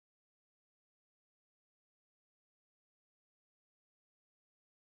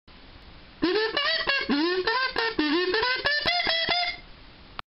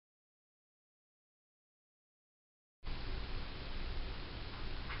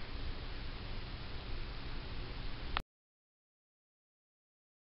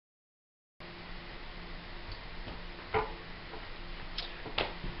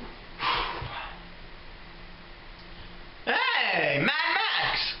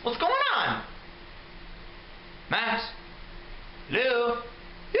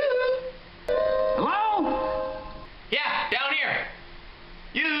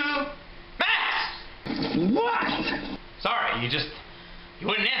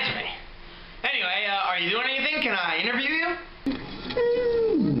answer me. Anyway, are you doing anything? Can I interview you?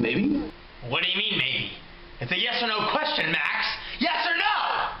 Maybe. What do you mean, maybe? It's a yes or no question, Max. Yes or no?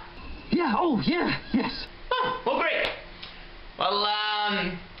 Yeah, yes. Oh, well, great. Well,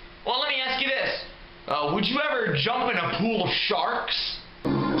 let me ask you this. Would you ever jump in a pool of sharks?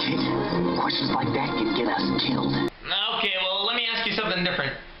 Kid, questions like that can get us killed. Okay, well, let me ask you something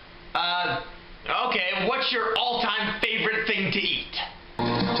different. Okay, what's your all-time favorite thing to eat?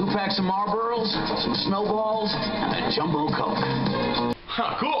 2 packs of Marlboros, some snowballs, and a jumbo Coke.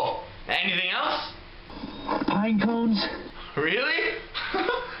 Huh, cool. Anything else? Pine cones. Really?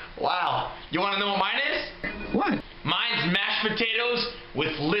 Wow. You want to know what mine is? What? Mine's mashed potatoes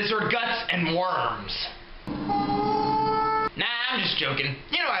with lizard guts and worms. Nah, I'm just joking.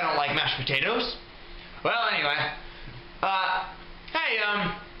 You know I don't like mashed potatoes. Well, anyway. Hey,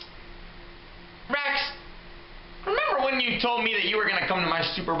 Rex, remember when you told me that you were going to come to my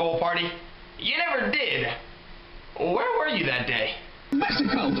Super Bowl party? You never did. Where were you that day?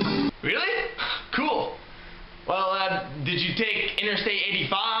 Mexico. Really? Cool. Well, did you take Interstate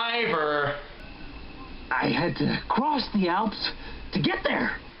 85, or? I had to cross the Alps to get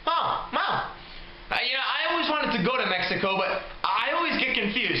there. Oh, wow. You know, I always wanted to go to Mexico, but I always get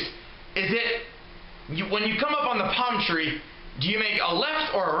confused. Is it, when you come up on the palm tree, do you make a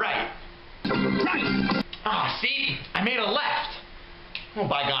left or a right? Right. Ah, see? I made a left. Oh,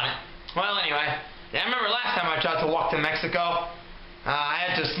 bygone it. Well, anyway, yeah, I remember last time I tried to walk to Mexico, I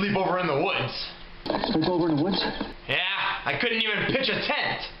had to sleep over in the woods. Sleep over in the woods? Yeah, I couldn't even pitch a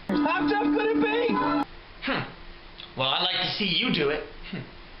tent. How tough could it be? Well, I'd like to see you do it.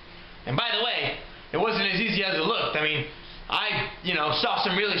 And by the way, it wasn't as easy as it looked. I mean, I saw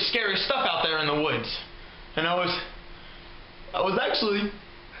some really scary stuff out there in the woods. And I was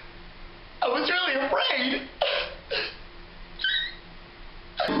really afraid.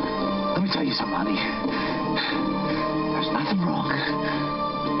 Let me tell you something, honey. There's nothing wrong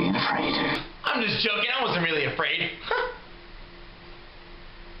with being afraid. I'm just joking. I wasn't really afraid.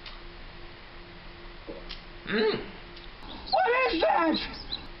 What is that?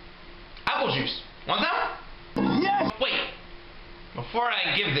 Apple juice. Want some? Yes. Wait. Before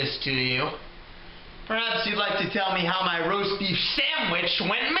I give this to you, perhaps you'd like to tell me how my roast beef sandwich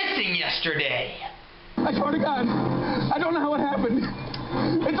went missing yesterday. I swear to God, I don't know how it happened.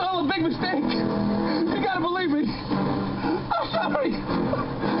 It's all a big mistake. You gotta believe me. I'm sorry.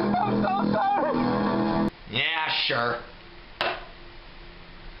 I'm so sorry. Yeah, sure.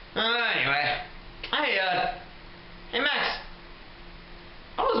 Anyway, hey Max,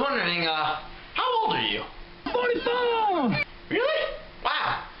 I was wondering, how old are you? 44. Really?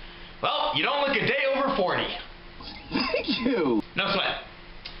 Wow. Well, you don't look a day over 40. Thank you. No sweat.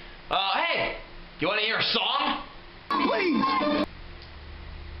 Hey, you want to hear a song? Please.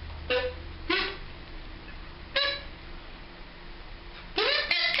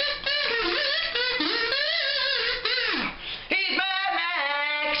 He's Mad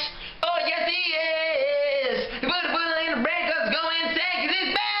Max. Oh, yes, he is. He put a bullet in the brake, let's go insane, 'cause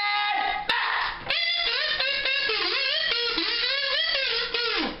he's Mad Max.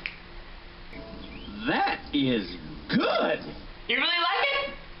 That is good. You really like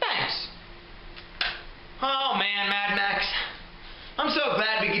it? Thanks. Oh, man, Mad Max. I'm so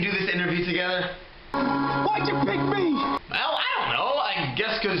glad we could do this interview together. Why'd you pick me? Well, I don't know. I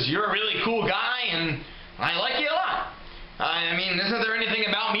guess because you're a really cool guy and I like you a lot. I mean, isn't there anything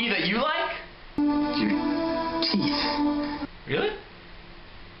about me that you like? Your teeth. Really?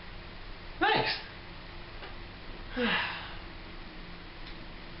 Thanks.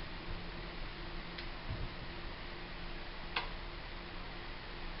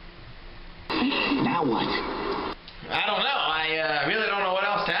 Now what? I don't know. I really don't know what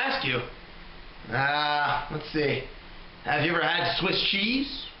else to ask you. Let's see. Have you ever had Swiss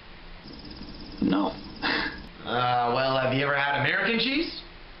cheese? No. Well, have you ever had American cheese?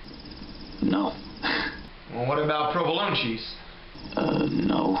 No. Well, what about provolone cheese?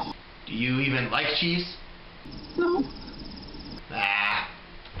 No. Do you even like cheese? No.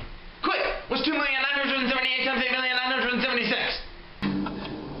 Quick! What's 2,978 times 8,976?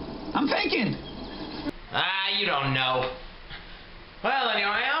 I'm thinking. You don't know. Well,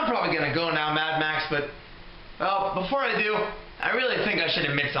 anyway, I'm probably gonna go now, Mad Max, but, well, before I do, I really think I should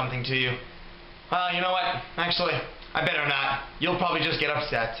admit something to you. Well, you know what? Actually, I better not. You'll probably just get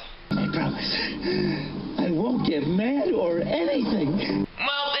upset. I promise. I won't get mad or anything.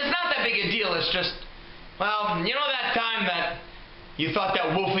 Well, it's not that big a deal. It's just, well, you know that time that you thought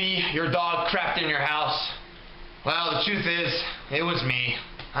that Wolfie, your dog, crapped in your house? Well, the truth is, it was me.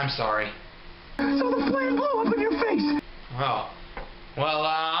 I'm sorry. So the flame blew up in your face. Well, Well,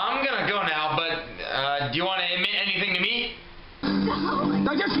 I'm gonna go now, but do you want to admit anything to me?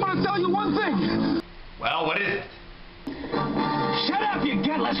 I just want to tell you one thing. Well, what is it? Shut up, you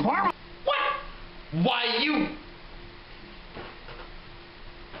gutless worm. What? Why, you...